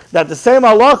Chotzer, that the same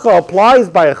halacha applies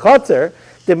by a Chotzer,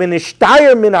 the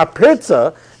Minishtayer Min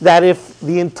HaPirza, that if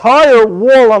the entire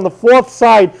wall on the fourth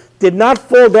side did not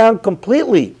fall down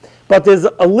completely, but there's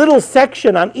a little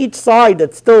section on each side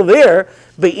that's still there,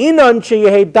 Be'inon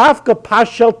Sheyehei Dafka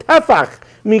Pashel Tefach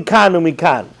Mikan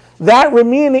U'Mikan. That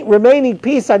remaining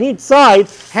piece on each side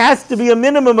has to be a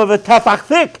minimum of a tefach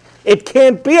thick. It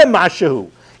can't be a mashahu.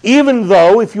 Even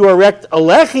though if you erect a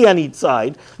lechi on each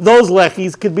side, those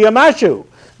lechis could be a mashahu.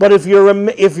 But if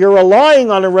you're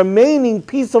relying on a remaining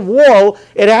piece of wall,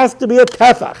 it has to be a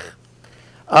tefach.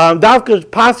 Davka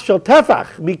pas shel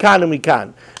tefach mikan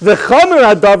u'mikan. V'chomer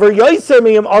adavar yoser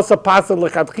miyim asa pasan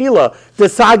lechatchila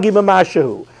desagi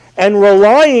b'mashahu. And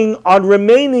relying on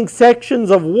remaining sections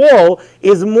of wall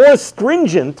is more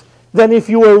stringent than if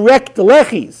you erect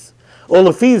lechis.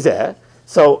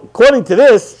 So according to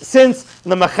this, since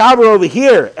the Mechaber over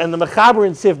here and the Mechaber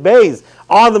in Sif Beis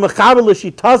are the Mechaber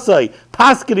L'Shitasai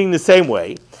paskening the same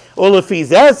way,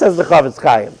 says the Chavetz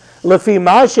Chaim,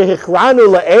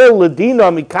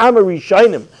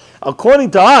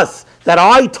 according to us, that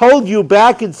I told you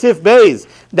back in Sif Beis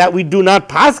that we do not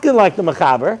pasken like the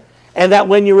Mechaber, and that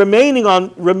when you're relying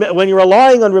on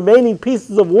remaining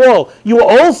pieces of wall, you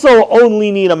also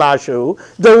only need a mashu.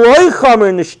 The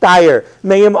roichamer nishtayr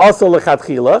meim also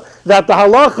lechatchila, that the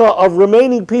halacha of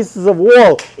remaining pieces of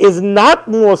wall is not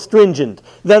more stringent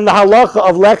than the halacha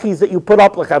of lechis that you put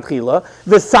up lechatchila.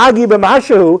 The sagi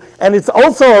b'mashu, and it's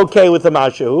also okay with the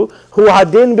mashu. Hu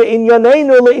hadin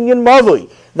be'inyaneinu le'inyan mavui.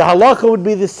 The halacha would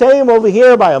be the same over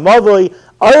here by a mavui.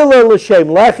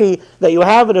 That you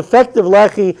have an effective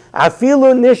lechi,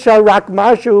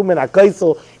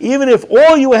 even if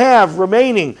all you have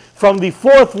remaining from the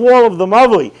fourth wall of the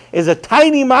mavui is a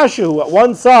tiny mashu at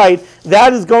one side,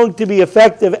 that is going to be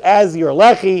effective as your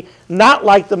lechi, not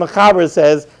like the Mechaber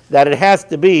says that it has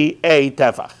to be a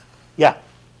tefach. Yeah.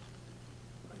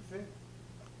 I think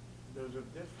there's a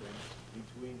difference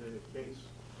between the case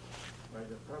by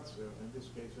the Chatzar and this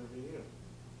case over here.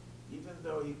 Even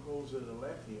though he calls it a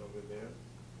lechi over there,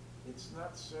 it's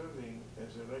not serving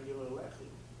as a regular lechi.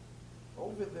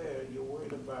 Over there, you're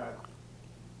worried about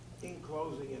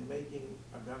enclosing and making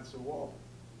a ganze wall.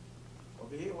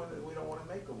 Over here, we don't want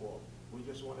to make a wall. We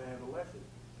just want to have a lechi.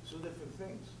 Two different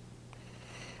things.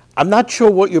 I'm not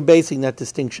sure what you're basing that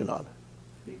distinction on.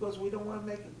 Because we don't want to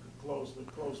make it closed.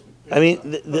 I mean,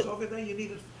 over there, you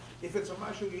need it. If it's a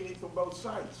mashu, you need from both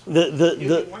sides.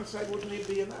 One side wouldn't even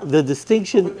be enough. The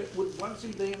distinction. Would one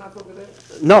side be enough over there?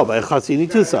 No, by chutz you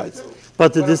need two sides.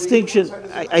 But the distinction,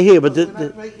 I hear, but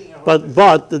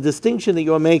the distinction that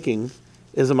you're making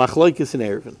is a machlokes in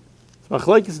Erevin.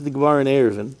 Machlokes in the Gemara in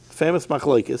Erevin, famous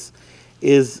machlokes,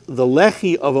 is the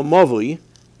lechi of a mavui.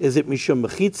 Is it mishum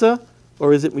mechitza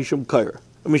or is it mishum kaira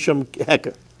or mishum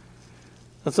heker?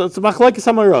 So it's a machlokes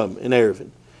hamaram in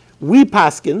Erevin. We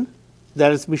paskin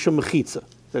that it's mishum mechitza,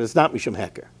 that it's not mishum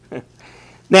heker.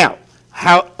 Now,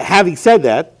 having said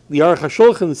that, the Aruch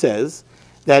HaShulchan says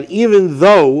that even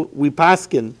though we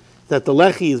paskin that the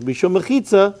lechi is mishum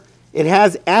mechitza, it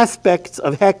has aspects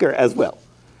of heker as well.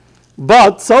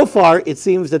 But so far, it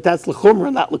seems that that's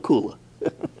l'chumra, not l'kula.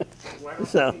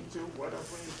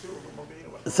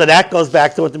 So that goes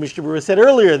back to what the Mishnah Berurah said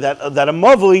earlier, that a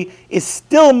mavui is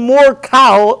still more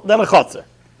kal than a chotzer.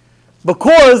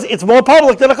 Because it's more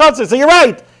public than a chotzer. So you're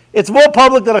right. It's more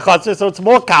public than a chotzer, so it's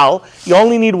more kal. You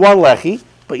only need one lechi,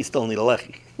 but you still need a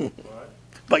lechi.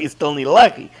 But you still need a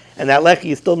lechi. And that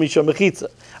lechi is still mishum mechitza.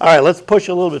 All right, let's push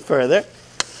a little bit further.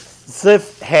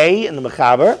 Sif hey in the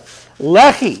Mechaber.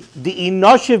 Lechi, the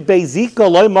inoshiv beizika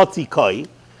loy motzikoi.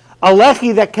 A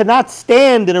lechi that cannot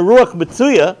stand in a ruach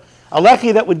mitzuya, a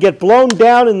lechi that would get blown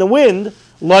down in the wind,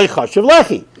 loy chashiv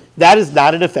lechi. That is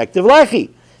not an effective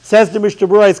lechi. Says the Mishnah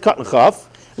Berurah Katan Chaf,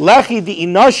 lechi the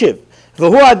inoshiv,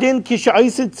 v'hu adin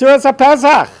kisha'osin tzuras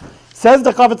ha'pesach. Says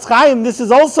the Chavetz Chaim, this is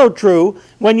also true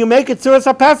when you make a tzuras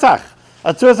ha'pesach.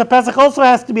 A tzuras ha'pesach also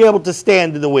has to be able to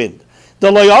stand in the wind. The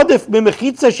loyodif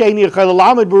mimechitza sheini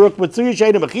chalalamid baruch mitzuya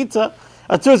sheini mechitza.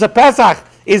 A tzuras ha'pesach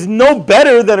is no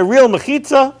better than a real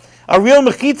mechitza. A real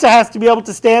mechitza has to be able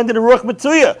to stand in a ruach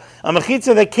metzuya. A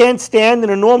mechitza that can't stand in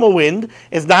a normal wind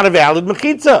is not a valid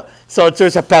mechitza. So a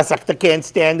tzuras HaPesach that can't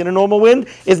stand in a normal wind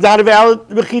is not a valid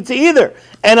mechitza either.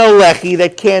 And a lechi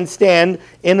that can't stand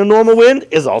in a normal wind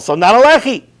is also not a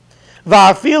lechi.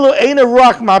 Va'afilu eina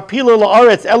ruach ma'pilu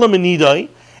la'aretz ela menidai.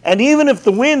 And even if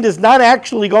the wind is not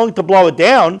actually going to blow it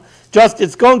down, just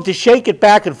it's going to shake it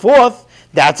back and forth,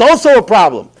 that's also a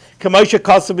problem. Like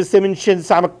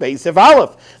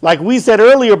we said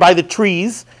earlier by the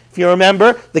trees, if you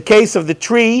remember, the case of the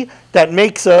tree that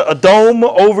makes a dome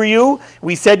over you,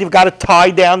 we said you've got to tie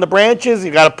down the branches,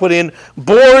 you've got to put in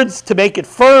boards to make it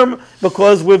firm,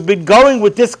 because we've been going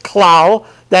with this klal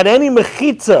that any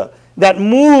mechitza that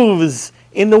moves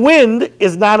in the wind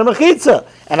is not a mechitza.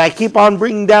 And I keep on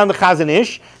bringing down the Chazon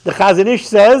Ish. The Chazon Ish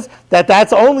says that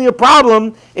that's only a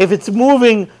problem if it's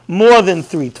moving more than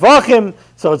 3 tvachim,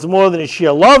 so it's more than a shir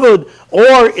lavud,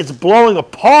 or it's blowing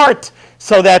apart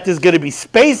so that there's going to be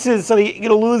spaces, so you're going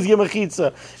to lose your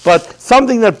mechitza. But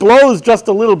something that blows just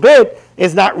a little bit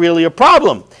is not really a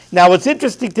problem. Now, what's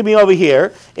interesting to me over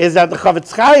here is that the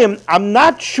Chavetz Chaim, I'm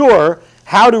not sure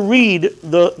how to read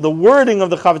the wording of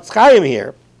the Chavetz Chaim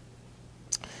here.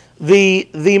 The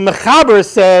Mechaber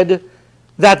said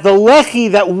that the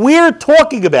lechi that we're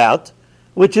talking about,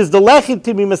 which is the lechi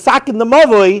to be masakin the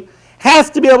mavoi, has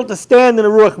to be able to stand in a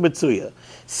ruach metzuya.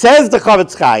 Says the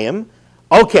Chavetz Chaim,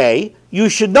 okay, you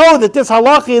should know that this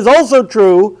halacha is also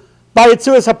true by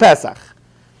Tzuras HaPesach.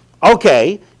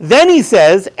 Okay, then he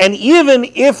says, and even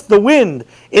if the wind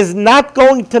is not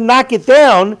going to knock it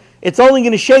down, it's only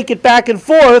going to shake it back and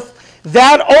forth,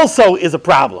 that also is a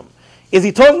problem. Is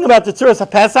he talking about the Tzuras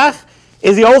HaPesach?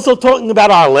 Is he also talking about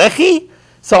our lechi?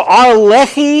 So our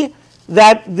lechi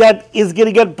that is going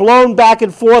to get blown back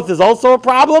and forth is also a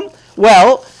problem?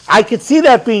 Well, I could see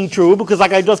that being true because,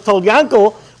 like I just told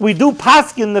Yankel, we do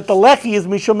paskin that the lechi is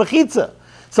mishum mechitza.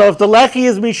 So if the lechi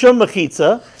is mishum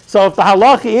mechitza, so if the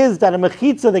halacha is that a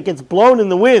mechitza that gets blown in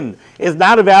the wind is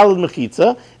not a valid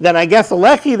mechitza, then I guess a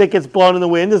lechi that gets blown in the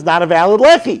wind is not a valid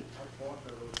lechi.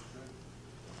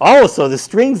 Oh, so the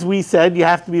strings, we said you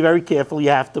have to be very careful. You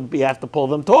have to pull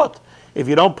them taut. If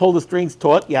you don't pull the strings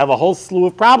taut, you have a whole slew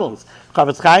of problems.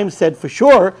 Chavetz Chaim said for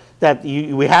sure that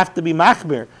we have to be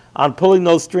machmir on pulling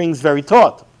those strings very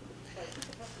taut.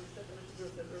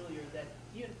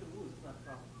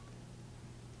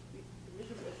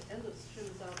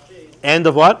 End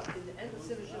of what?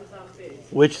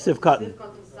 Which Sivkatan?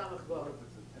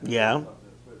 Yeah.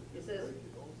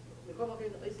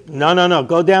 No.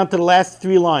 Go down to the last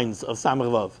 3 lines of Samach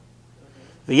Vav.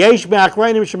 V'yesh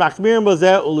me'akrayim shemachmirim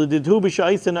b'zeh u'ledidhu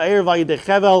b'sha'isen ha'er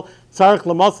v'yidechevel tzarech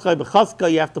l'moschai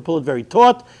b'chaska. You have to pull it very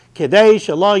taut. Kedei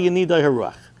shelo yinidai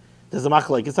haruach. There's a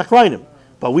machlek. It's akrayim,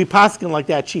 but we paskin like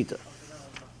that shita.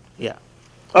 Yeah.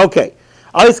 Okay.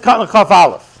 Ais katan chaf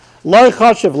aleph. Loi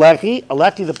chashav lechi. A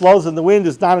lechi that blows in the wind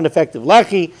is not an effective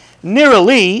lechi.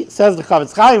 Nirali, says the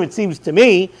Chavetz Chaim, it seems to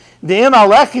me, de'im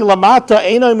alechi lamata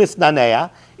eino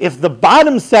misnanea. If the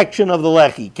bottom section of the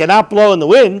lechi cannot blow in the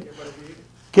wind,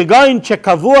 kegoin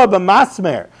chekavua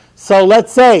b'masmer. So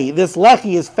let's say this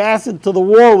lechi is fastened to the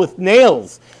wall with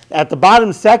nails at the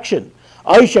bottom section.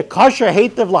 Oisha kosher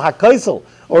heitev lahakoisel,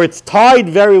 or it's tied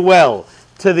very well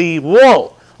to the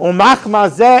wall.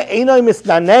 Umachmazeh eino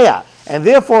misnanea, and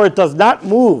therefore it does not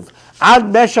move.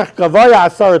 Ad meshach gavoya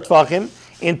asar tfachim,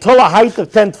 until a height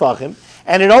of 10 tfachim,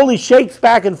 and it only shakes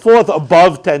back and forth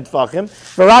above 10 tfachim.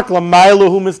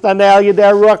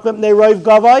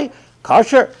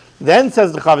 Kosher. Then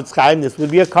says the Chavetz Chaim, this would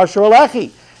be a kosher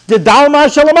lechi.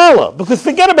 Because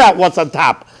forget about what's on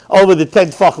top over the 10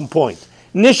 tfachim point.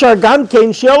 Nishar gam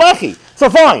kein lechi. So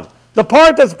fine, the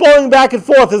part that's blowing back and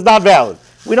forth is not valid.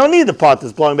 We don't need the part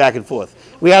that's blowing back and forth.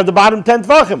 We have the bottom 10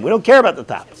 tfachim. We don't care about the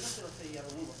top.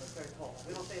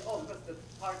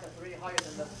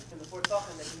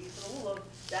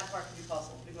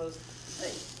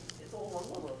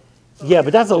 Yeah,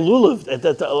 but that's a lulav. A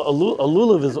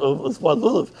lulav is one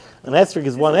lulav. An esrig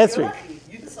is one esrig.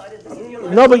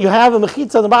 No, but you have a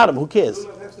mechitza on the bottom. Who cares?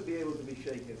 Lulav has to be able to be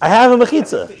shaken. I have a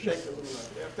mechitza.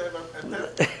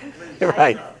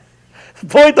 Right. The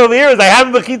point over here is I have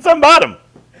a mechitza on the bottom.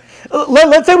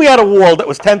 Let's say we had a wall that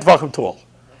was 10 tvachim tall,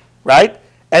 right?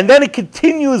 And then it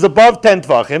continues above 10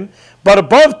 tvachim, but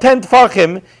above 10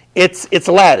 tvachim, it's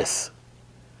lattice.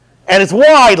 And it's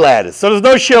wide lattice, so there's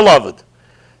no shir lavud.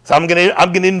 So I'm gonna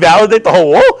invalidate the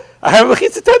whole wall. I have a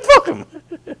mechitza 10 tvachim.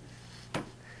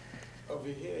 Over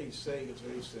here, he's saying it's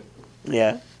very simple.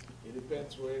 Yeah. It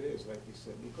depends where it is, like you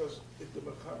said, because if the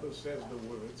Mechaber says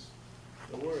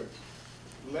the words,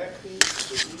 lechi,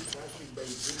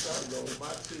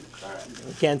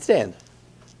 You can't stand.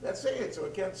 That's it, so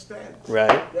it can't stand.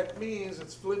 Right. That means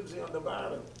it's flimsy on the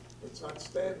bottom. It's not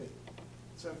standing.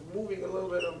 It's moving a little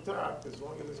bit on top. As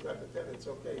long as it's got the ten, it's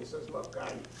okay. He says, look,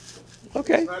 guy.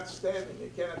 Okay. It's not standing.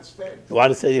 It cannot stand. You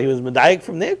want to say he was medayik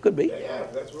from there? Could be. Yeah,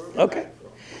 that's where we're Okay.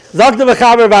 from. Zok the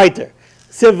v'chaber weiter.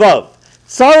 Sivav.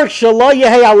 Tzarich shelo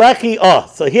yehei alechi ah.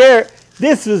 So here,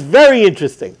 this was very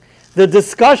interesting. The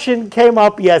discussion came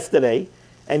up yesterday,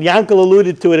 and Yankel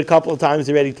alluded to it a couple of times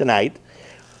already tonight.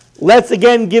 Let's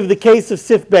again give the case of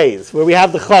Sif Beis, where we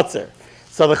have the chotzer.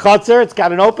 So the chotzer, it's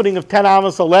got an opening of 10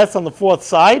 amos or less on the fourth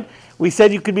side. We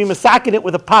said you could be masakin it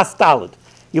with a pas daled.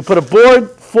 You put a board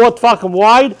 4 tfachim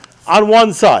wide on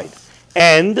one side.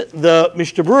 And the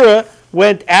Mishnah Berurah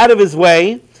went out of his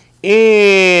way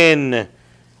in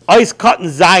Ice Cotton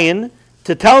Zion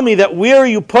to tell me that where are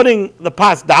you putting the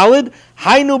pas daled?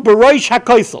 Hainu beroish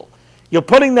hakoisel. You're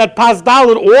putting that pas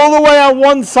daled all the way on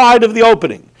one side of the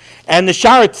opening. And the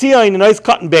Shara Tzion in Ice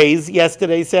Cotton Bays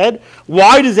yesterday said,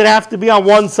 why does it have to be on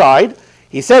one side?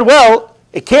 He said, well,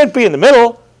 it can't be in the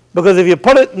middle, because if you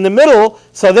put it in the middle,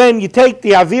 so then you take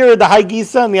the Avira the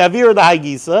Haigisa and the Avira the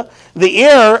Haigisa, the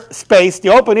air space, the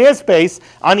open air space,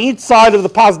 on each side of the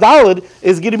Pas Daled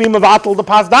is going to be Mavatal the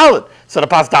Pas Daled. So the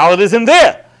Pas Daled isn't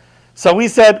there. So we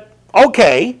said,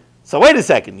 okay, so wait a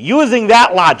second, using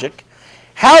that logic,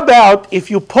 how about if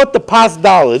you put the Pas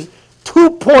Daled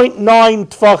 2.9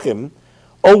 tfachim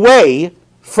away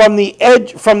from the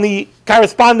edge, from the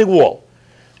corresponding wall?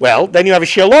 Well, then you have a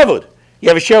shir lavud. You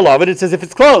have a shir lavud, it's as if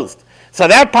it's closed. So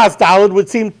that pas daled would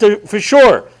seem to, for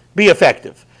sure, be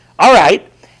effective. All right,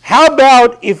 how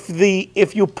about if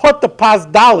you put the pas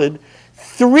daled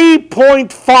 3.5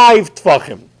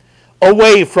 tfachim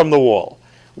away from the wall?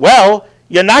 Well,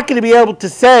 you're not going to be able to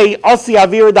say, Asi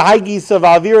avira da haigisa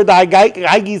v'avira da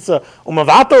haigisa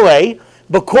umavatale,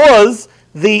 because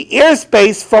the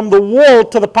airspace from the wall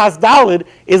to the pas daled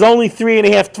is only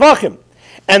 3.5 tvachim,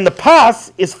 and the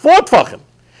pas is 4 tvachim.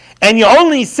 And you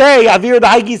only say avir da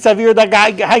haigisa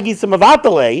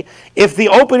mavatale if the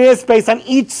open airspace on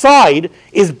each side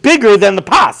is bigger than the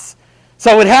pas.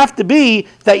 So it would have to be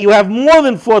that you have more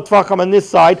than 4 tvachim on this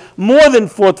side, more than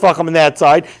 4 tvachim on that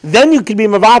side. Then you could be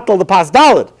mavatal the pas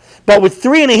daled. But with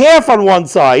 3.5 on one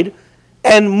side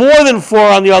and more than 4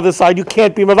 on the other side, you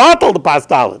can't be mavatal the pas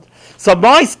daled. So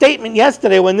my statement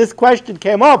yesterday when this question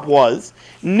came up was,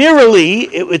 nearly,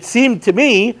 it would seem to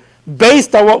me,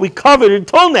 based on what we covered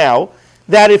until now,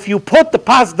 that if you put the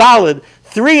pas daled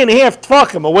 3.5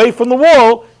 tvachim away from the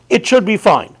wall, it should be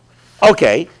fine.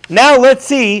 Okay, now let's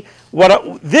see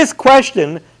what this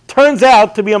question turns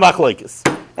out to be a machlokes.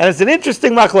 And it's an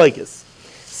interesting machlokes.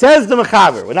 Says the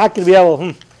mechaber, we're not going to be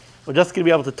able, we're just going to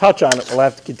be able to touch on it, we'll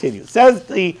have to continue. Says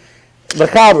the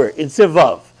mechaber in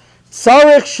Sivav,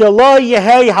 Tzarich shelo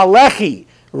yehei halechi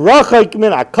rachok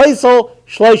min hakaisel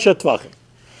shloisha tvachim.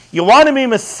 You want to be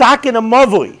masakin a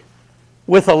mavui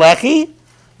with a lechi.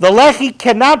 The lechi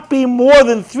cannot be more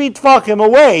than 3 tvachim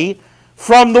away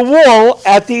from the wall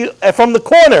from the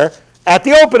corner at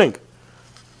the opening.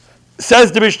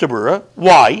 Says the Mishnah Berurah.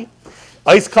 Why?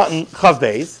 Ice cotton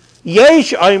chavbeis.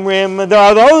 Yesh oimrim. There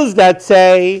are those that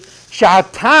say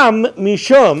shatam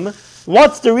mishum.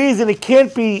 What's the reason it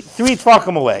can't be 3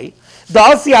 tvachim away?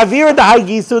 Da'asi avir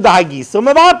da'hagisu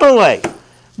mevatalei.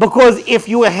 Because if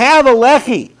you have a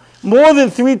lechi more than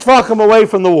 3 tvachim away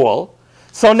from the wall,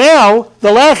 so now the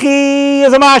lechi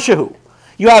is a mashahu.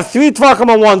 You have 3 tvachim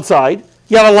on one side,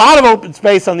 you have a lot of open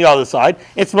space on the other side,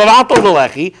 it's mavatal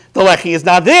the lechi is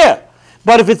not there.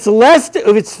 But if it's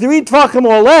 3 tvachim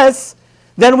or less,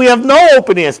 then we have no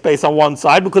open air space on one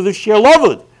side because of sheer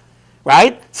lavud,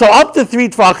 right? So up to 3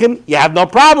 tvachim, you have no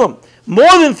problem.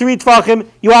 More than 3 tvachim,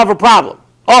 you have a problem.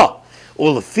 Oh,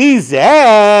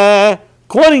 ulefizeh.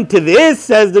 According to this,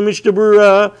 says the Mishnah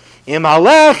Berurah, if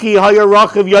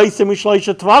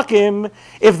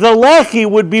the lechi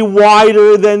would be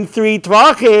wider than 3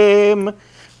 tvachim,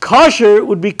 kosher, it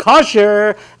would be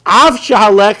kosher,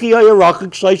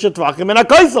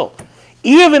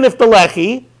 even if the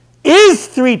lechi is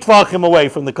 3 tvachim away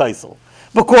from the kaisel.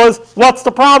 Because what's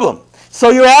the problem? So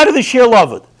you're out of the sheer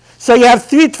lavud. So you have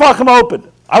 3 tvachim open.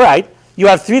 All right, you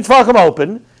have 3 tvachim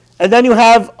open, and then you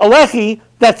have a lechi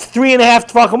that's 3.5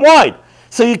 tvachim wide.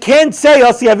 So you can't say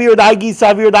because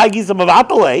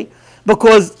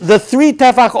the 3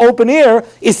 tefach open air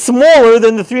is smaller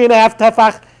than the 3.5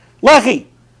 tefach lechi.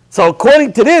 So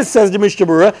according to this, says the Mishnah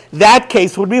Berurah, that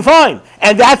case would be fine.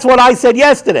 And that's what I said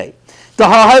yesterday. You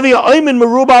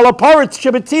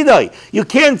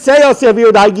can't say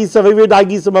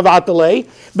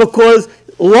because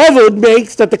lavud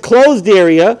makes that the closed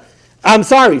area I'm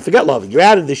sorry, forget Lovin. You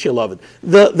added this year Lovin.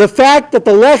 The fact that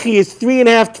the lechi is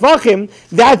 3.5 tefachim,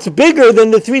 that's bigger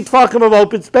than the 3 tefachim of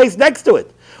open space next to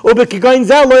it. So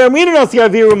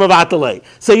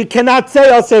you cannot say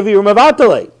Asevirum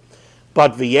Avatale.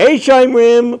 But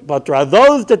but there are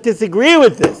those that disagree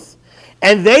with this.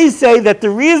 And they say that the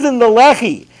reason the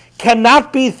lechi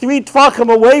cannot be 3 tefachim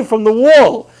away from the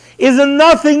wall is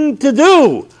nothing to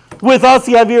do with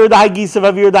Asi Avir Dagisim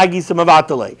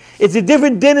Avatale. It's a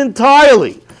different din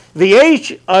entirely. Lost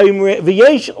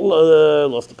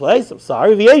the place, I'm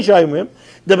sorry.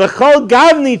 The Bechol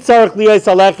Gavni Tzarech Liyos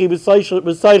Alechi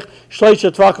B'Seich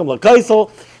Shloisha Tvachim L'Kaisel,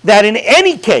 that in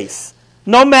any case,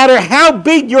 no matter how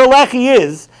big your lechi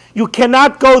is, you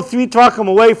cannot go 3 tvachim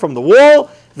away from the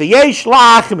wall. V'yesh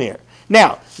la'achmir.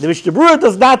 Now, the Mishnah Berurah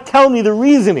does not tell me the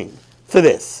reasoning for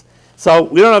this, so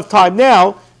we don't have time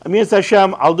now. Amir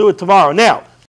Hashem, I'll do it tomorrow. Now,